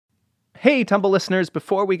Hey, Tumble listeners,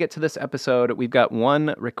 before we get to this episode, we've got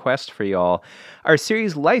one request for y'all. Our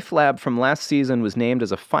series Life Lab from last season was named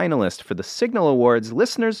as a finalist for the Signal Awards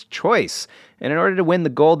Listener's Choice. And in order to win the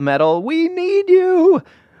gold medal, we need you!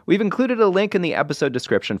 We've included a link in the episode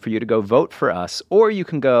description for you to go vote for us, or you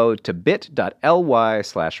can go to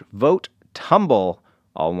bit.ly/votetumble,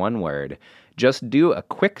 all one word. Just do a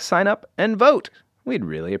quick sign up and vote. We'd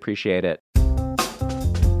really appreciate it.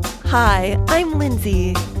 Hi, I'm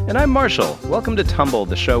Lindsay. And I'm Marshall. Welcome to Tumble,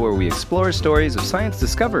 the show where we explore stories of science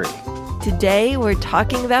discovery. Today we're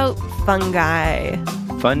talking about fungi.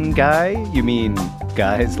 Fun guy? You mean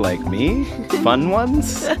guys like me? Fun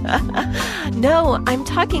ones? No, I'm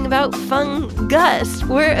talking about fungus.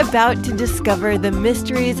 We're about to discover the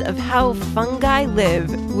mysteries of how fungi live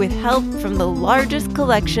with help from the largest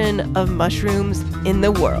collection of mushrooms in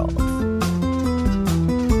the world.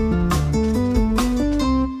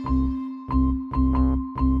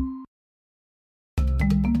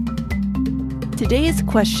 Today's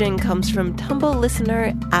question comes from Tumble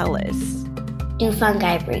listener Alice. Do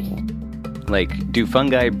fungi breathe? Like, do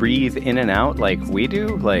fungi breathe in and out like we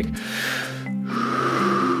do? Like,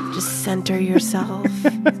 just center yourself.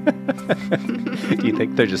 Do you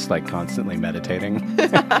think they're just like constantly meditating?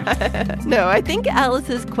 No, I think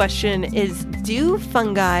Alice's question is, do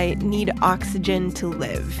fungi need oxygen to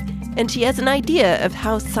live? And she has an idea of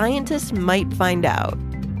how scientists might find out.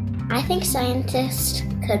 I think scientists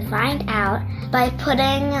could find out by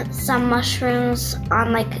putting some mushrooms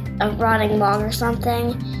on like a rotting log or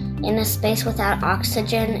something in a space without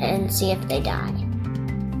oxygen and see if they die.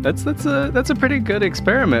 That's a pretty good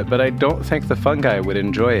experiment, but I don't think the fungi would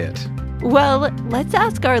enjoy it. Well, let's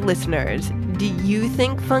ask our listeners, do you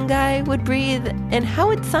think fungi would breathe? And how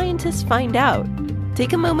would scientists find out?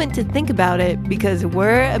 Take a moment to think about it, because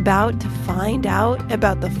we're about to find out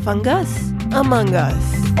about the fungus among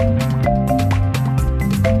us.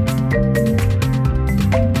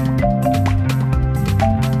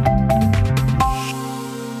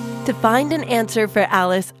 To find an answer for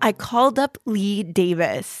Alice, I called up Lee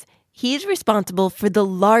Davis. He's responsible for the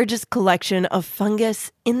largest collection of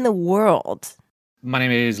fungus in the world. My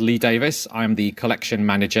name is Lee Davis. I'm the collection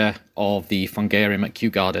manager of the Fungarium at Kew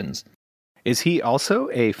Gardens. Is he also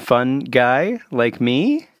a fun guy like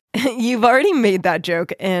me? You've already made that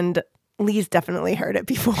joke, and Lee's definitely heard it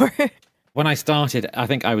before. When I started, I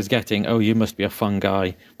think I was getting, you must be a fun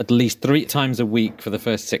guy, at least 3 times a week for the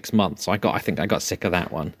first 6 months. I think I got sick of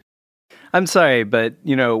that one. I'm sorry, but,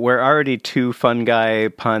 we're already 2 fun guy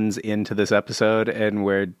puns into this episode, and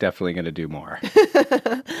we're definitely going to do more.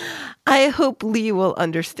 I hope Lee will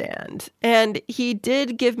understand. And he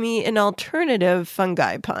did give me an alternative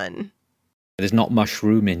fungi pun. There's not much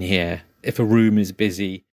room in here. If a room is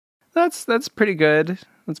busy. That's pretty good.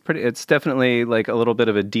 It's definitely like a little bit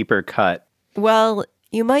of a deeper cut. Well,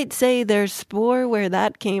 you might say there's spore where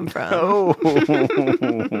that came from. Oh,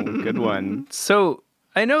 good one. So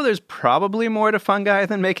I know there's probably more to fungi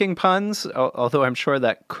than making puns, although I'm sure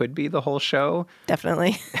that could be the whole show.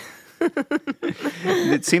 Definitely.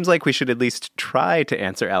 It seems like we should at least try to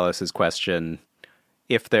answer Alice's question,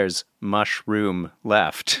 if there's mushroom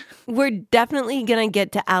left. We're definitely going to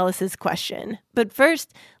get to Alice's question. But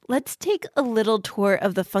first, let's take a little tour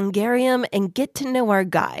of the Fungarium and get to know our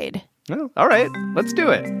guide. Oh, all right, let's do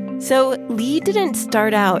it. So Lee didn't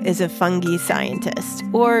start out as a fungi scientist,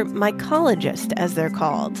 or mycologist as they're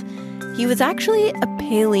called. He was actually a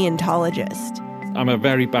paleontologist. I'm a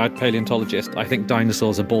very bad paleontologist. I think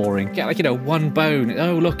dinosaurs are boring. Yeah, one bone.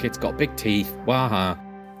 Oh, look, it's got big teeth. Waha.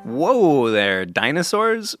 Whoa there,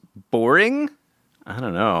 dinosaurs? Boring? I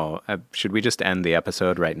don't know. Should we just end the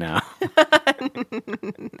episode right now? No.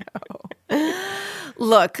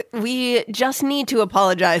 Look, we just need to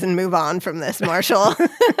apologize and move on from this, Marshall.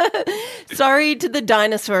 Sorry to the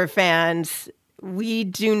dinosaur fans. We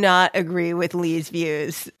do not agree with Lee's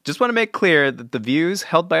views. Just want to make clear that the views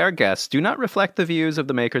held by our guests do not reflect the views of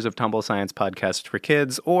the makers of Tumble Science Podcast for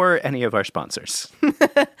Kids or any of our sponsors.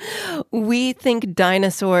 We think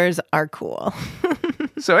dinosaurs are cool.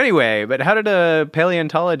 So anyway, but how did a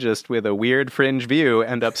paleontologist with a weird fringe view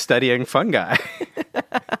end up studying fungi?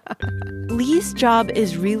 Lee's job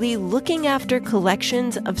is really looking after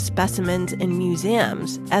collections of specimens in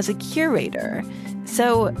museums as a curator.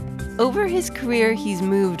 So over his career, he's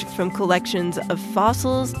moved from collections of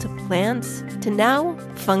fossils to plants to now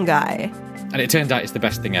fungi. And it turns out it's the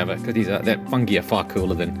best thing ever, because fungi are far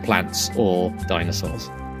cooler than plants or dinosaurs.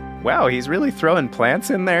 Wow, he's really throwing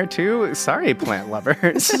plants in there too? Sorry, plant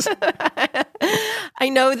lovers. I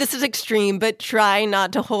know this is extreme, but try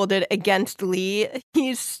not to hold it against Lee.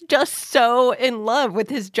 He's just so in love with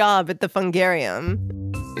his job at the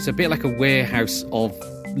Fungarium. It's a bit like a warehouse of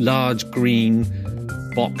large green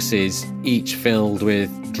boxes, each filled with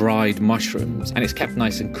dried mushrooms, and it's kept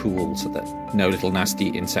nice and cool so that no little nasty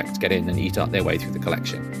insects get in and eat up their way through the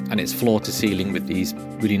collection. And it's floor to ceiling with these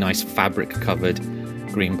really nice fabric-covered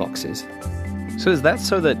green boxes. So is that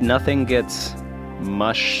so that nothing gets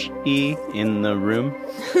mushy in the room?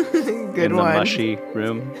 Good in one. The mushy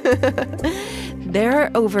room? There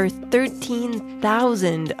are over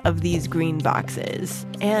 13,000 of these green boxes,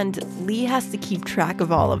 and Lee has to keep track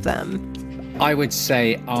of all of them. I would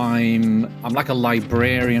say I'm like a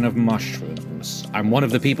librarian of mushrooms. I'm one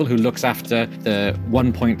of the people who looks after the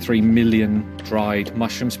 1.3 million dried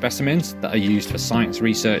mushroom specimens that are used for science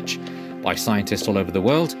research by scientists all over the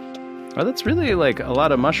world. Oh, that's really like a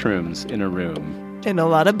lot of mushrooms in a room. In a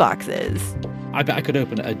lot of boxes. I bet I could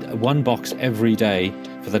open one box every day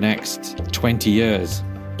for the next 20 years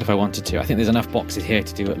if I wanted to. I think there's enough boxes here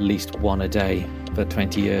to do at least one a day for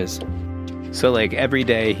 20 years. So like every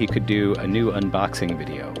day he could do a new unboxing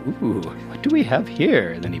video. Ooh, what do we have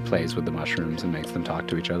here? And then he plays with the mushrooms and makes them talk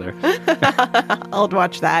to each other. I'll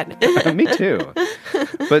watch that. Me too.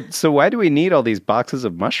 But so why do we need all these boxes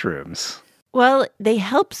of mushrooms? Well, they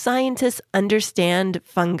help scientists understand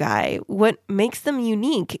fungi, what makes them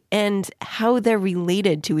unique, and how they're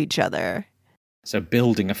related to each other. So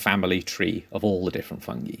building a family tree of all the different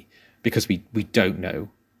fungi, because we don't know.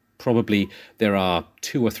 Probably there are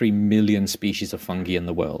 2 or 3 million species of fungi in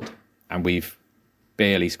the world, and we've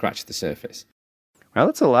barely scratched the surface. Well,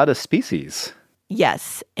 that's a lot of species.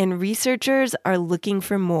 Yes, and researchers are looking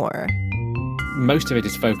for more. Most of it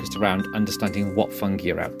is focused around understanding what fungi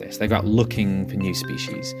are out there. So they go out looking for new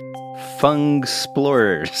species.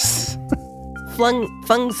 Fung-splorers.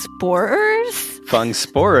 Fung-sporers?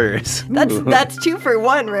 Fung-sporers. That's 2 for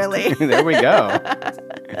 1, really. There we go.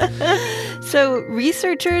 So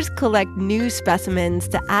researchers collect new specimens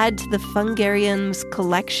to add to the fungarium's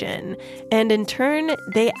collection, and in turn,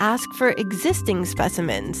 they ask for existing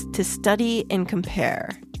specimens to study and compare.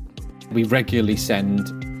 We regularly send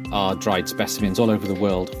our dried specimens all over the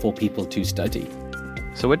world for people to study.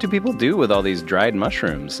 So what do people do with all these dried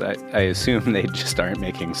mushrooms? I assume they just aren't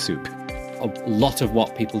making soup. A lot of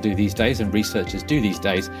what people do these days, and researchers do these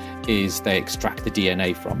days, is they extract the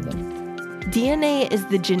DNA from them. DNA is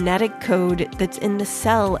the genetic code that's in the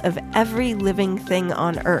cell of every living thing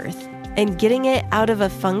on Earth, and getting it out of a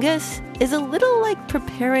fungus is a little like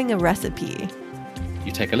preparing a recipe.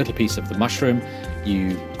 You take a little piece of the mushroom,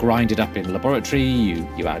 you grind it up in a laboratory, you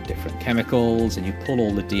add different chemicals, and you pull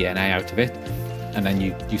all the DNA out of it, and then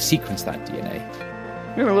you sequence that DNA.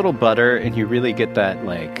 You have a little butter, and you really get that,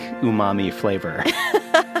 like, umami flavor.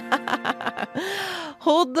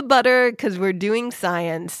 Hold the butter, because we're doing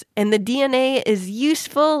science, and the DNA is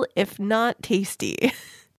useful, if not tasty.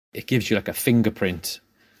 It gives you like a fingerprint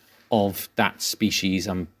of that species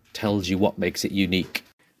and tells you what makes it unique.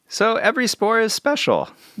 So every spore is special.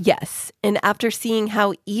 Yes, and after seeing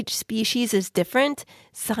how each species is different,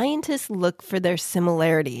 scientists look for their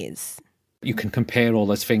similarities. You can compare all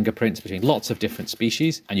those fingerprints between lots of different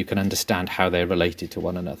species, and you can understand how they're related to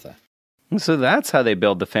one another. So that's how they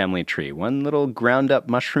build the family tree, one little ground-up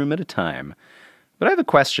mushroom at a time. But I have a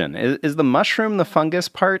question. Is the mushroom the fungus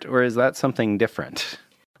part, or is that something different?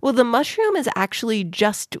 Well, the mushroom is actually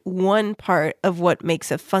just one part of what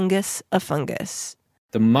makes a fungus a fungus.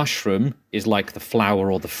 The mushroom is like the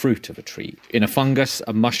flower or the fruit of a tree. In a fungus,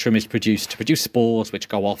 a mushroom is produced to produce spores which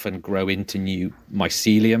go off and grow into new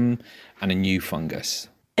mycelium and a new fungus.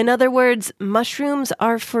 In other words, mushrooms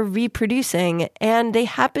are for reproducing, and they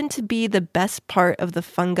happen to be the best part of the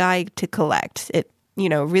fungi to collect. It,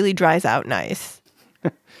 really dries out nice.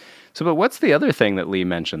 But what's the other thing that Lee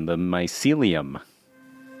mentioned, the mycelium?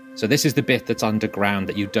 So this is the bit that's underground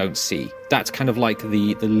that you don't see. That's kind of like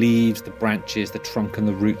the leaves, the branches, the trunk and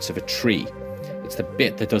the roots of a tree. It's the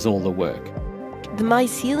bit that does all the work. The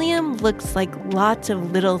mycelium looks like lots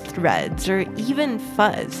of little threads or even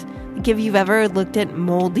fuzz. Like if you've ever looked at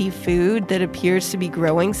moldy food that appears to be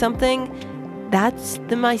growing something, that's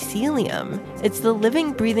the mycelium. It's the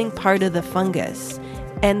living, breathing part of the fungus.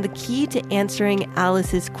 And the key to answering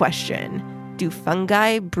Alice's question, do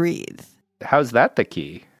fungi breathe? How's that the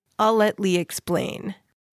key? I'll let Lee explain.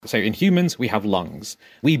 So in humans, we have lungs.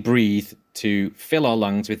 We breathe to fill our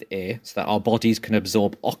lungs with air so that our bodies can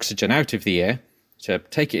absorb oxygen out of the air to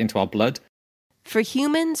take it into our blood. For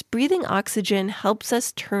humans, breathing oxygen helps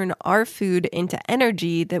us turn our food into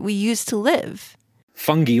energy that we use to live.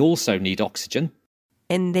 Fungi also need oxygen.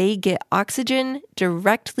 And they get oxygen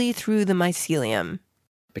directly through the mycelium.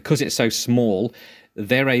 Because it's so small,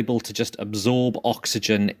 they're able to just absorb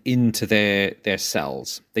oxygen into their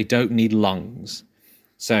cells. They don't need lungs.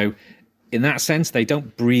 So in that sense, they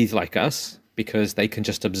don't breathe like us because they can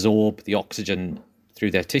just absorb the oxygen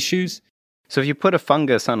through their tissues. So if you put a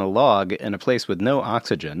fungus on a log in a place with no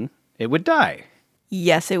oxygen, it would die.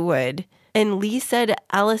 Yes, it would. And Lee said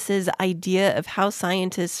Alice's idea of how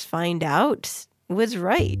scientists find out was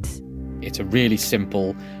right. It's a really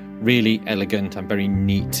simple, really elegant and very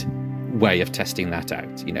neat way of testing that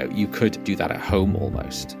out. You know, you could do that at home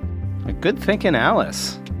almost. Good thinking,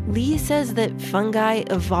 Alice. Lee says that fungi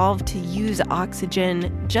evolved to use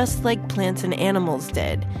oxygen just like plants and animals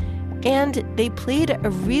did. And they played a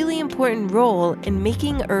really important role in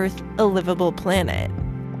making Earth a livable planet.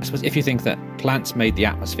 I suppose if you think that plants made the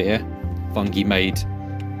atmosphere, fungi made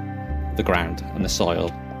the ground and the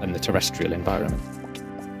soil and the terrestrial environment.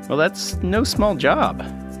 Well, that's no small job.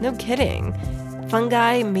 No kidding.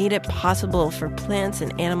 Fungi made it possible for plants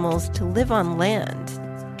and animals to live on land.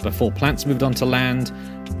 Before plants moved onto land,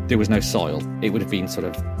 there was no soil. It would have been sort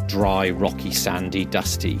of dry, rocky, sandy,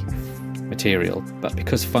 dusty material. But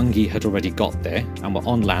because fungi had already got there and were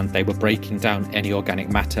on land, they were breaking down any organic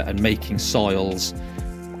matter and making soils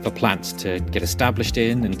for plants to get established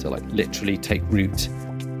in and to like literally take root.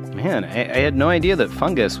 Man, I had no idea that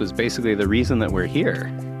fungus was basically the reason that we're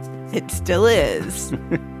here. It still is.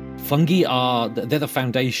 Fungi they're the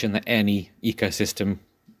foundation that any ecosystem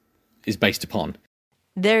is based upon.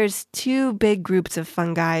 There's two big groups of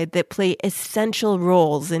fungi that play essential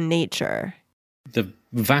roles in nature. The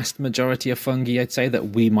vast majority of fungi, I'd say, that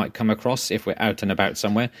we might come across if we're out and about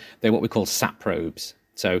somewhere, they're what we call saprobes.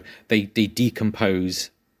 So they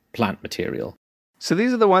decompose plant material. So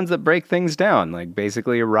these are the ones that break things down, like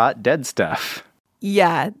basically rot dead stuff.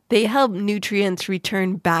 Yeah, they help nutrients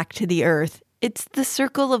return back to the earth. It's the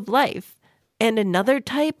circle of life. And another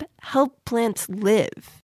type help plants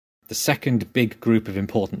live. The second big group of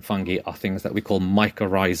important fungi are things that we call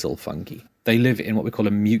mycorrhizal fungi. They live in what we call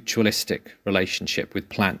a mutualistic relationship with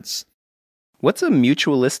plants. What's a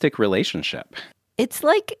mutualistic relationship? It's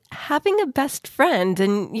like having a best friend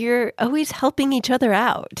and you're always helping each other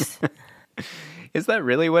out. Is that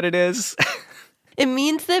really what it is? It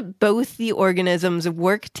means that both the organisms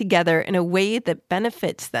work together in a way that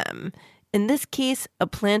benefits them. In this case, a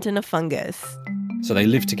plant and a fungus. So they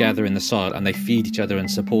live together in the soil and they feed each other and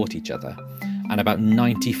support each other. And about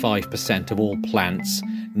 95% of all plants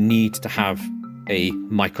need to have a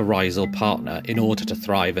mycorrhizal partner in order to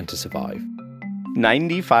thrive and to survive.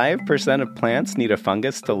 95% of plants need a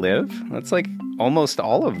fungus to live? That's like almost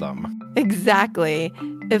all of them. Exactly.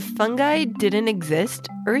 If fungi didn't exist,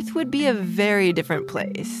 Earth would be a very different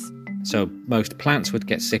place. So most plants would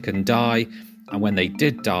get sick and die. And when they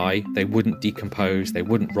did die, they wouldn't decompose, they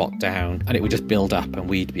wouldn't rot down, and it would just build up and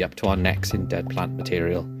we'd be up to our necks in dead plant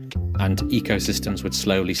material. And ecosystems would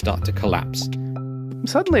slowly start to collapse. I'm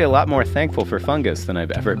suddenly a lot more thankful for fungus than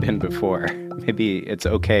I've ever been before. Maybe it's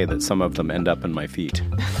okay that some of them end up in my feet.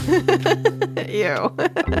 Ew.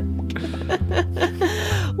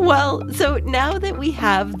 Well, so now that we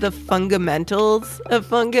have the fundamentals of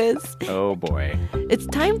fungus, oh boy, it's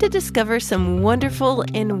time to discover some wonderful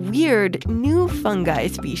and weird new fungi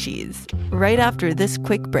species right after this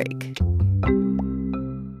quick break.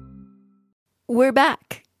 We're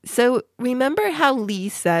back. So remember how Lee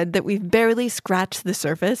said that we've barely scratched the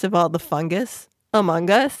surface of all the fungus among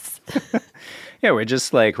us? Yeah, we're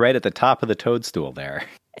just like right at the top of the toadstool there.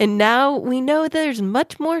 And now we know there's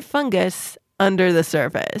much more fungus under the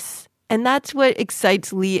surface. And that's what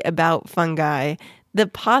excites Lee about fungi, the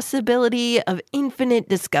possibility of infinite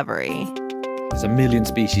discovery. There's 1 million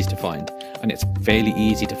species to find, and it's fairly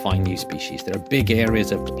easy to find new species. There are big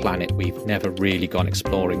areas of the planet we've never really gone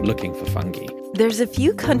exploring looking for fungi. There's a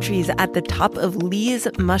few countries at the top of Lee's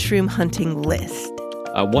mushroom hunting list.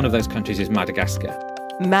 One of those countries is Madagascar.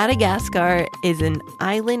 Madagascar is an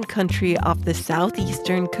island country off the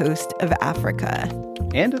southeastern coast of Africa.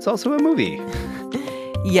 And it's also a movie.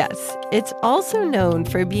 Yes, it's also known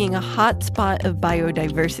for being a hotspot of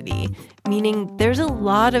biodiversity, meaning there's a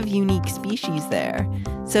lot of unique species there.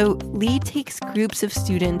 So Lee takes groups of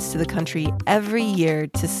students to the country every year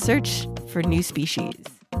to search for new species.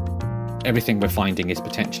 Everything we're finding is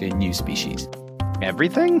potentially a new species.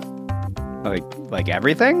 Everything? Like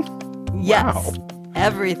everything? Yes, Wow.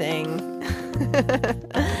 Everything.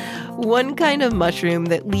 One kind of mushroom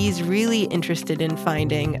that Lee's really interested in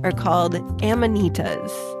finding are called amanitas.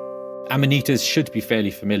 Amanitas should be fairly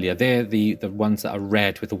familiar. They're the ones that are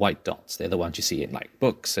red with the white dots. They're the ones you see in like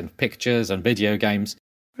books and pictures and video games.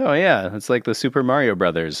 Oh yeah, it's like the Super Mario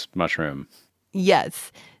Brothers mushroom.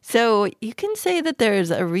 Yes. So you can say that there's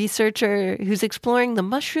a researcher who's exploring the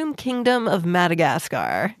mushroom kingdom of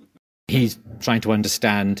Madagascar. He's trying to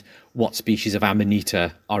understand what species of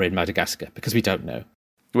Amanita are in Madagascar, because we don't know.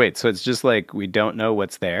 Wait, so it's just like we don't know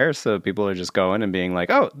what's there, so people are just going and being like,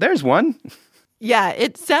 oh, there's one. Yeah,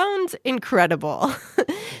 it sounds incredible.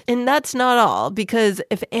 And that's not all, because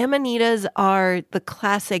if amanitas are the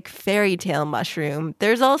classic fairy tale mushroom,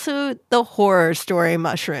 there's also the horror story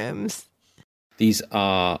mushrooms. These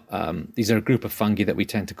are a group of fungi that we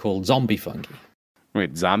tend to call zombie fungi.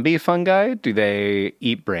 Wait, zombie fungi? Do they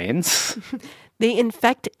eat brains? They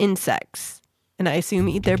infect insects, and I assume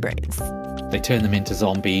eat their brains. They turn them into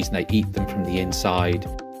zombies and they eat them from the inside.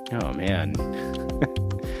 Oh, man.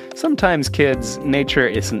 Sometimes, kids, nature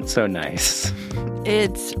isn't so nice.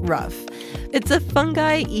 It's rough. It's a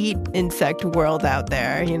fungi eat insect world out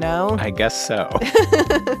there, you know? I guess so.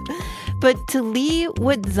 But to Lee,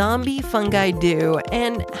 what zombie fungi do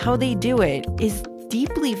and how they do it is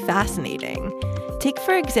deeply fascinating. Take,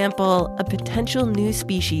 for example, a potential new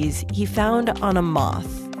species he found on a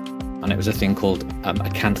moth. And it was a thing called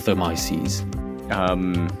Acanthomyces.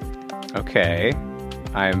 Okay.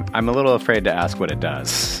 I'm a little afraid to ask what it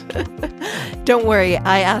does. Don't worry,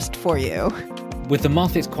 I asked for you. With the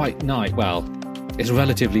moth, it's quite nice. Well, it's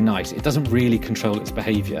relatively nice. It doesn't really control its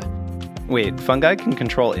behavior. Wait, fungi can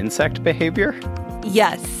control insect behavior?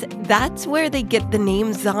 Yes, that's where they get the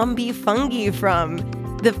name zombie fungi from.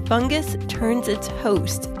 The fungus turns its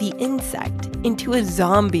host, the insect, into a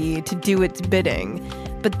zombie to do its bidding.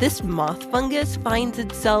 But this moth fungus finds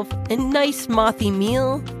itself a nice mothy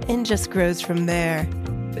meal and just grows from there.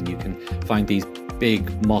 Then you can find these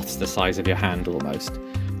big moths the size of your hand almost,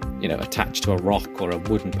 attached to a rock or a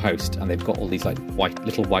wooden post, and they've got all these like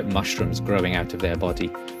little white mushrooms growing out of their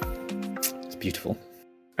body. It's beautiful.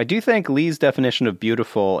 I do think Lee's definition of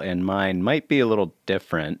beautiful and mine might be a little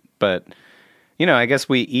different, but, I guess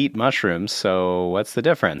we eat mushrooms, so what's the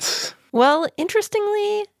difference? Well,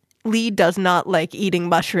 interestingly, Lee does not like eating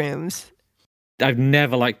mushrooms. I've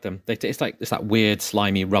never liked them. It's that weird,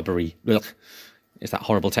 slimy, rubbery. Ugh. It's that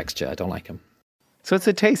horrible texture. I don't like them. So it's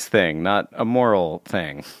a taste thing, not a moral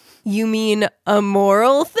thing. You mean a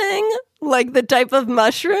moral thing? Like the type of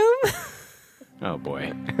mushroom? Oh,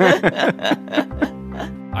 boy.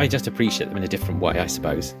 I just appreciate them in a different way, I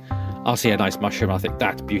suppose. I'll see a nice mushroom, I'll think,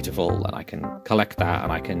 that's beautiful, and I can collect that,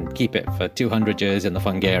 and I can keep it for 200 years in the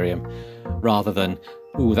fungarium, rather than,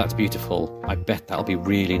 ooh, that's beautiful. I bet that'll be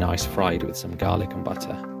really nice fried with some garlic and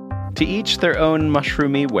butter. To each their own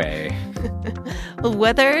mushroomy way.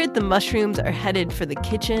 Whether the mushrooms are headed for the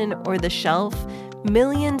kitchen or the shelf,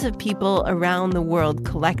 millions of people around the world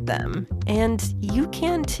collect them. And you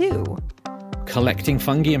can too. Collecting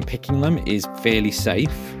fungi and picking them is fairly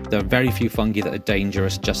safe. There are very few fungi that are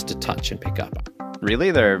dangerous just to touch and pick up.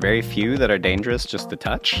 Really? There are very few that are dangerous just to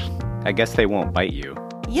touch? I guess they won't bite you.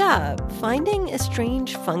 Yeah, finding a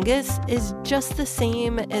strange fungus is just the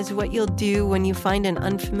same as what you'll do when you find an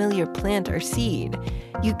unfamiliar plant or seed.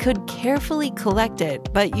 You could carefully collect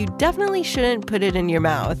it, but you definitely shouldn't put it in your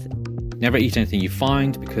mouth. Never eat anything you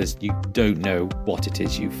find because you don't know what it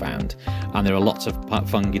is you found. And there are lots of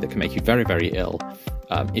fungi that can make you very, very ill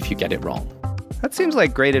if you get it wrong. That seems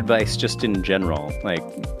like great advice just in general. Like,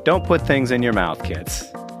 don't put things in your mouth, kids.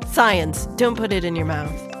 Science, don't put it in your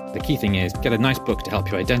mouth. The key thing is get a nice book to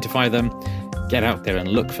help you identify them, get out there and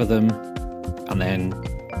look for them, and then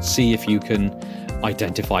see if you can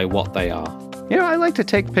identify what they are. I like to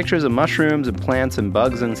take pictures of mushrooms and plants and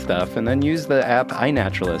bugs and stuff, and then use the app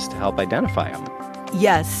iNaturalist to help identify them.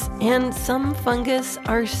 Yes, and some fungus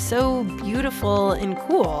are so beautiful and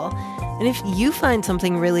cool. And if you find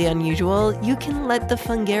something really unusual, you can let the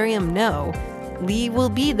fungarium know. Lee will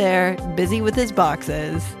be there, busy with his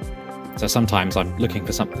boxes. So sometimes I'm looking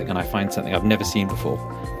for something and I find something I've never seen before.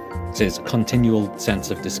 So there's a continual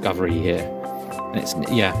sense of discovery here. And it's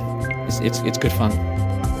good fun.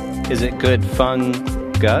 Is it good fun,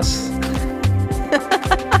 Gus?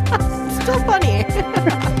 Still funny.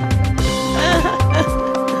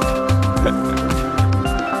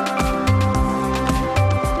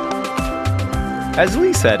 As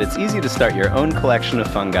Lee said, it's easy to start your own collection of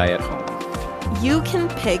fungi at home. You can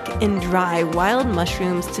pick and dry wild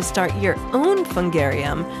mushrooms to start your own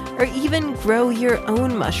fungarium, or even grow your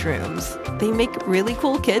own mushrooms. They make really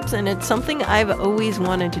cool kits, and it's something I've always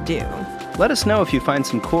wanted to do. Let us know if you find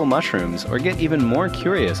some cool mushrooms or get even more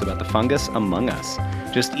curious about the fungus among us.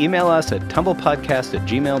 Just email us at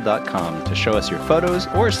tumblepodcast@gmail.com to show us your photos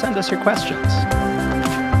or send us your questions.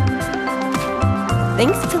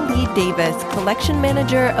 Thanks to Lee Davis, collection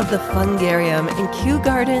manager of the Fungarium in Kew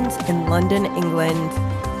Gardens in London, England.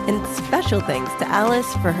 And special thanks to Alice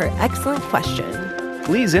for her excellent question.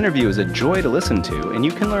 Lee's interview is a joy to listen to, and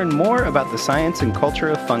you can learn more about the science and culture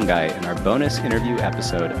of fungi in our bonus interview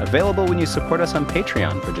episode, available when you support us on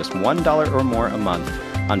Patreon for just $1 or more a month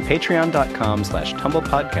on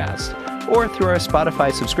patreon.com/tumblepodcast or through our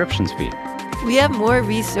Spotify subscriptions feed. We have more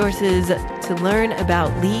resources to learn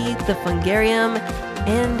about Lee, the fungarium,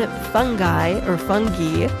 and fungi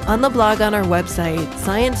on the blog on our website,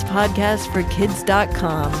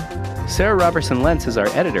 sciencepodcastforkids.com. Sarah Robertson Lentz is our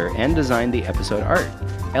editor and designed the episode art.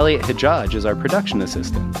 Elliot Hajjaj is our production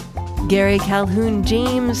assistant. Gary Calhoun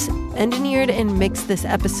James engineered and mixed this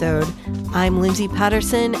episode. I'm Lindsay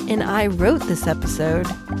Patterson, and I wrote this episode.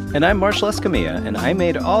 And I'm Marshall Escamilla, and I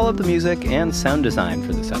made all of the music and sound design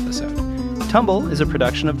for this episode. Tumble is a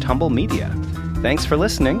production of Tumble Media. Thanks for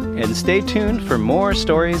listening, and stay tuned for more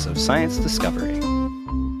stories of science discovery.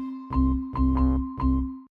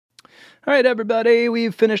 All right, everybody,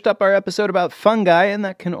 we've finished up our episode about fungi, and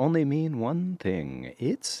that can only mean one thing.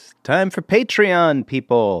 It's time for Patreon,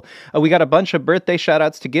 people. We got a bunch of birthday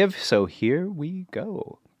shout-outs to give, so here we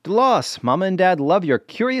go. Delos, Mama and Dad love your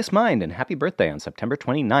curious mind, and happy birthday on September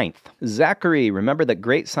 29th. Zachary, remember that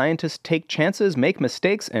great scientists take chances, make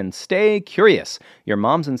mistakes, and stay curious. Your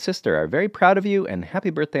moms and sister are very proud of you, and happy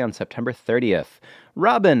birthday on September 30th.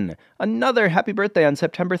 Robin, another happy birthday on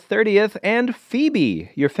September 30th, and Phoebe,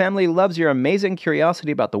 your family loves your amazing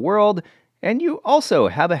curiosity about the world, and you also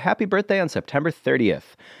have a happy birthday on September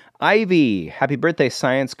 30th. Ivy, happy birthday,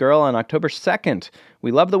 science girl, on October 2nd.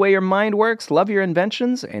 We love the way your mind works, love your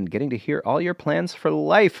inventions, and getting to hear all your plans for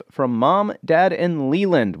life from Mom, Dad, and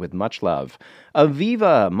Leland with much love.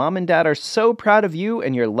 Aviva, Mom and Dad are so proud of you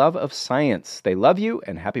and your love of science. They love you,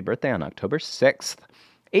 and happy birthday on October 6th.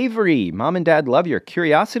 Avery, Mom and Dad love your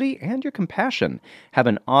curiosity and your compassion. Have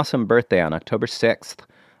an awesome birthday on October 6th.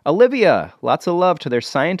 Olivia, lots of love to their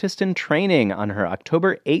scientist in training on her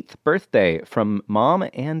October 8th birthday from Mom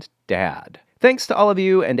and Dad. Thanks to all of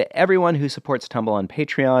you and to everyone who supports Tumble on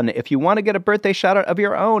Patreon. If you want to get a birthday shout-out of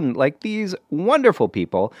your own, like these wonderful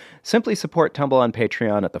people, simply support Tumble on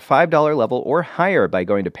Patreon at the $5 level or higher by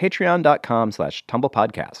going to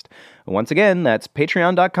patreon.com/tumblepodcast. Once again, that's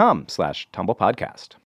patreon.com/tumblepodcast.